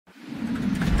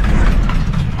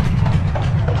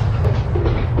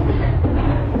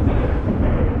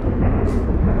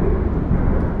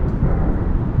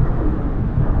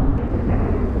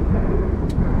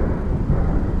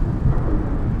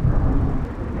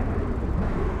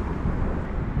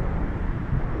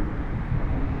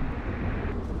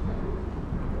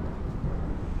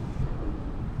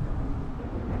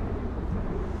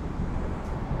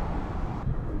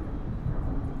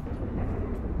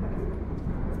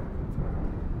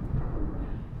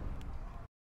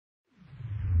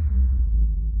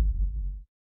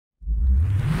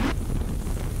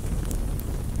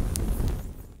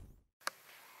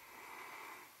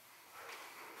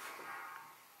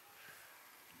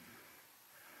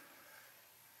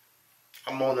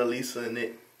I'm on Elisa and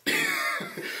it.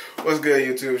 What's good,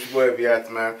 YouTube? It's your boy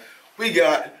FBAFTERMATH. We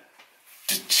got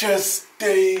the chest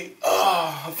day.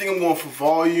 I think I'm going for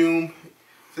volume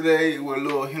today with a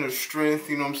little hint of strength.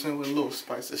 You know what I'm saying? With a little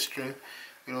spice of strength.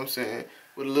 You know what I'm saying?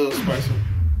 With a little spice of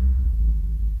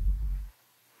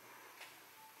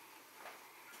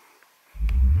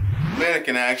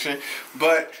mannequin action.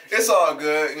 But it's all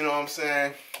good. You know what I'm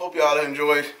saying? Hope y'all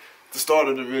enjoyed the start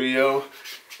of the video.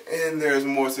 And there's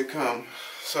more to come.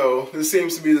 So this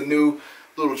seems to be the new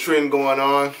little trend going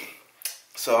on.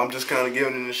 So I'm just kind of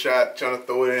giving it a shot, trying to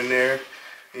throw it in there.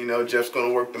 You know, Jeff's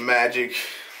gonna work the magic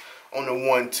on the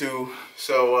 1-2.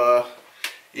 So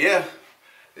yeah,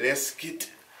 let's get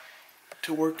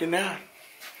to working out.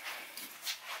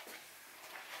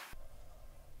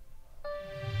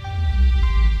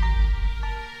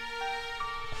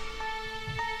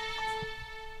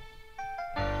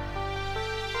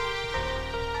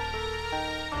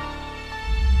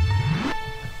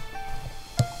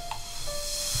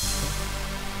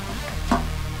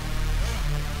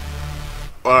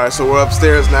 Alright, so we're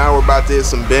upstairs now. We're about to hit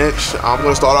some bench. I'm going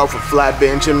to start off with flat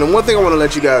bench. And the one thing I want to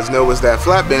let you guys know is that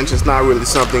flat bench is not really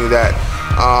something that,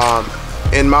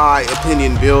 in my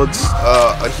opinion, builds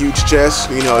a huge chest.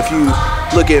 You know, if you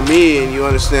look at me and you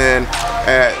understand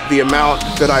at the amount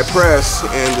that I press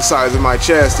and the size of my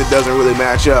chest, it doesn't really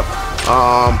match up.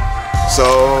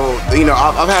 So, you know,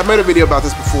 I've made a video about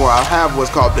this before. I have what's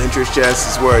called bencher's chest.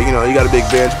 It's where, you know, you got a big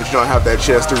bench, but you don't have that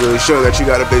chest to really show that you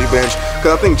got a big bench.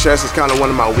 Because I think chest is kind of one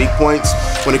of my weak points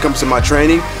when it comes to my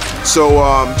training. So,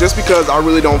 just because I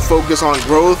really don't focus on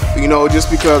growth, you know,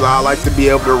 just because I like to be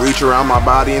able to reach around my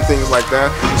body and things like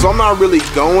that. So I'm not really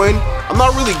going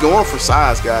for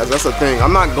size, guys. That's the thing.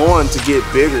 I'm not going to get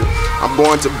bigger. I'm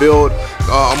going to build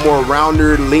a more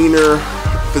rounder, leaner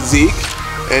physique.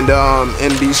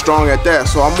 And be strong at that.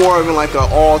 So I'm more of in like an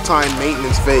all-time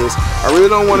maintenance phase. I really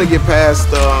don't want to get past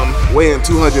weighing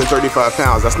 235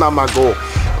 pounds. That's not my goal.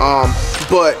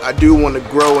 But I do want to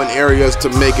grow in areas to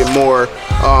make it more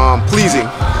pleasing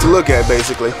to look at,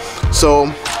 basically. So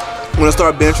I'm gonna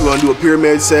start bench. We're gonna do a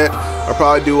pyramid set. I'll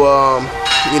probably do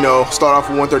you know, start off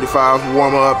with 135,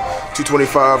 warm up,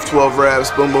 225, 12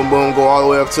 reps, boom, boom, boom, go all the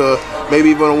way up to maybe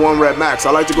even a 1 rep max.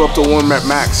 I like to go up to a 1 rep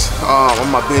max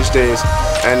on my bench days.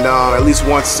 And at least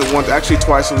actually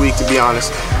twice a week, to be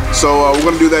honest. So we're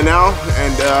gonna do that now,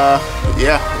 and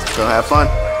yeah, let's go have fun.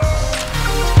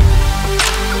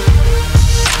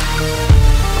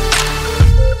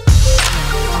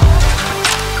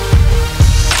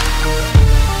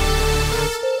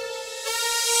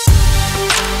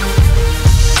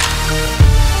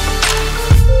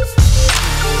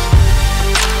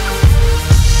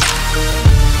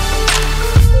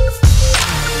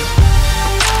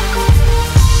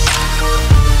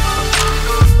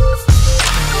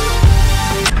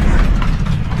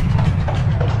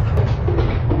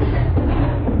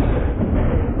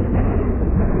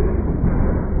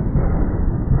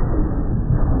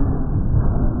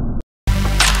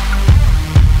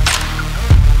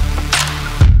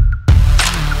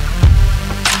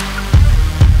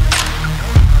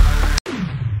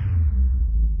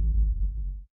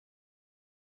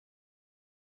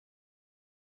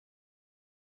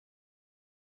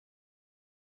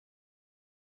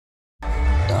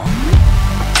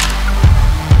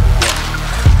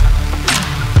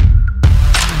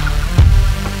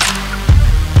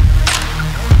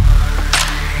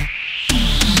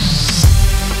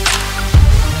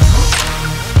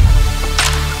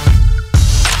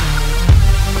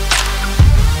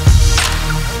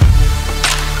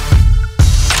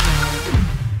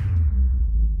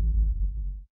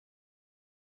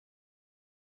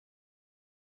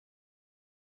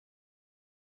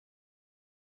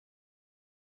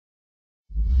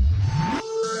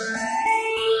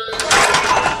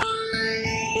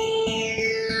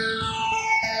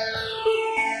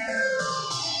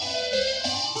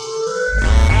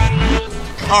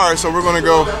 All right, so we're gonna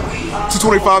go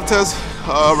 225 test,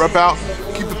 rep out,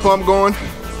 keep the pump going.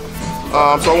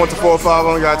 So I went to 405,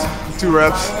 only got 2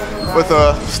 reps with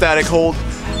a static hold.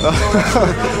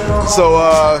 So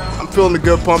I'm feeling a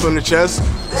good pump in the chest.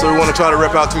 So we wanna try to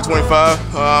rep out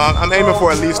 225. I'm aiming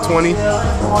for at least 20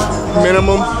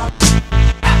 minimum.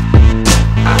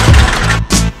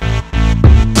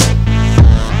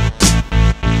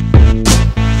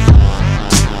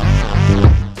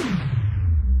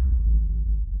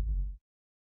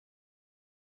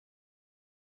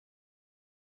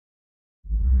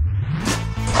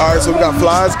 All right, so we got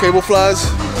flies, cable flies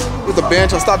with the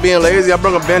bench. I stopped being lazy. I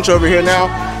bring a bench over here now,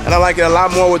 and I like it a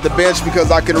lot more with the bench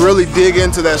because I can really dig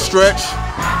into that stretch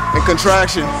and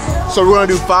contraction. So we're gonna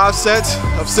do 5 sets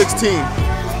of 16.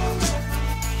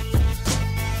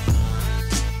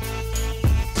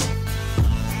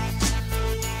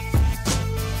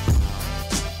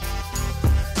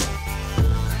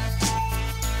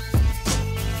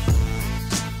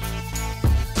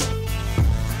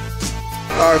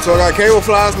 All right, so I got cable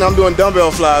flies, now I'm doing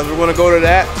dumbbell flies. We're gonna go to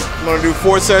that. I'm gonna do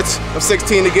 4 sets of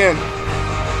 16 again.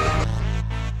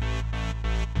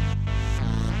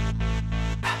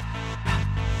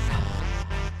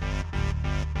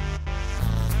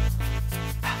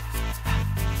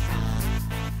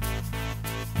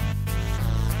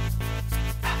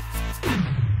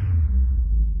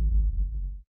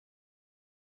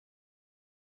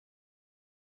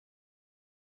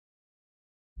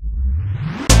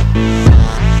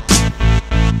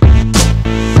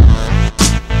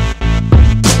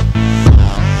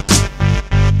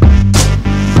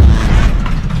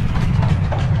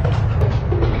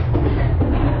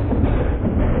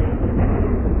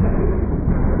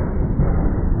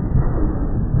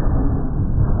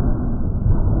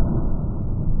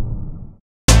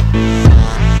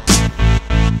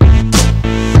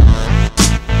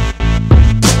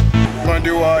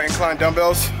 Incline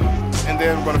dumbbells, and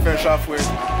then we're going to finish off with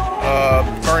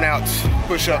burnouts,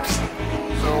 push-ups.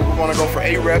 So we're going to go for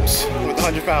 8 reps with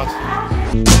 100 pounds.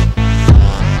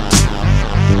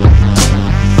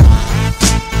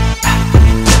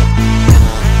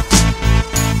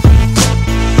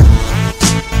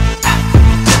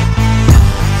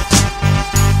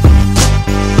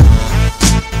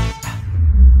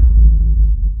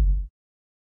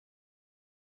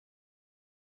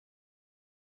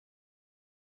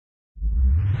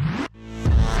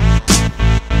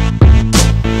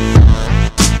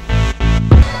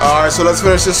 All right, so let's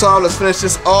finish this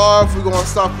off. We're gonna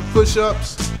stop with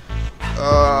push-ups.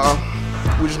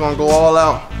 We're just gonna go all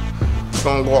out.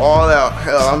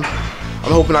 Hell, I'm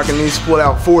hoping I can at least pull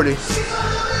out 40,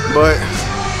 but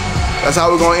that's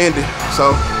how we're gonna end it.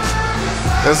 So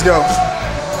let's go.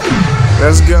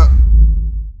 Let's go.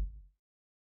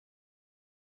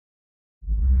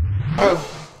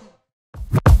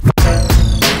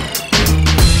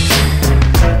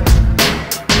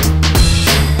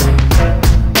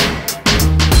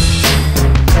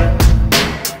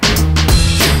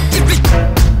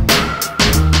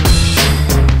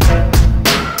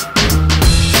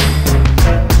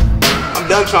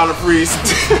 Done trying to freeze.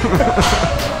 It's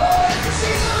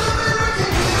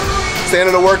the end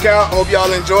of the workout. Hope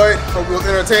y'all enjoyed. Hope it was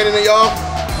entertaining to y'all.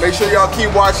 Make sure y'all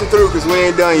keep watching through because we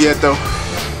ain't done yet though.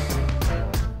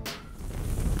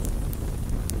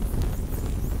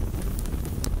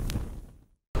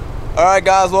 All right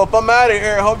guys, well if I'm out of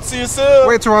here, hope to see you soon.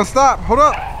 Wait, Teron, stop, hold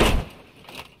up.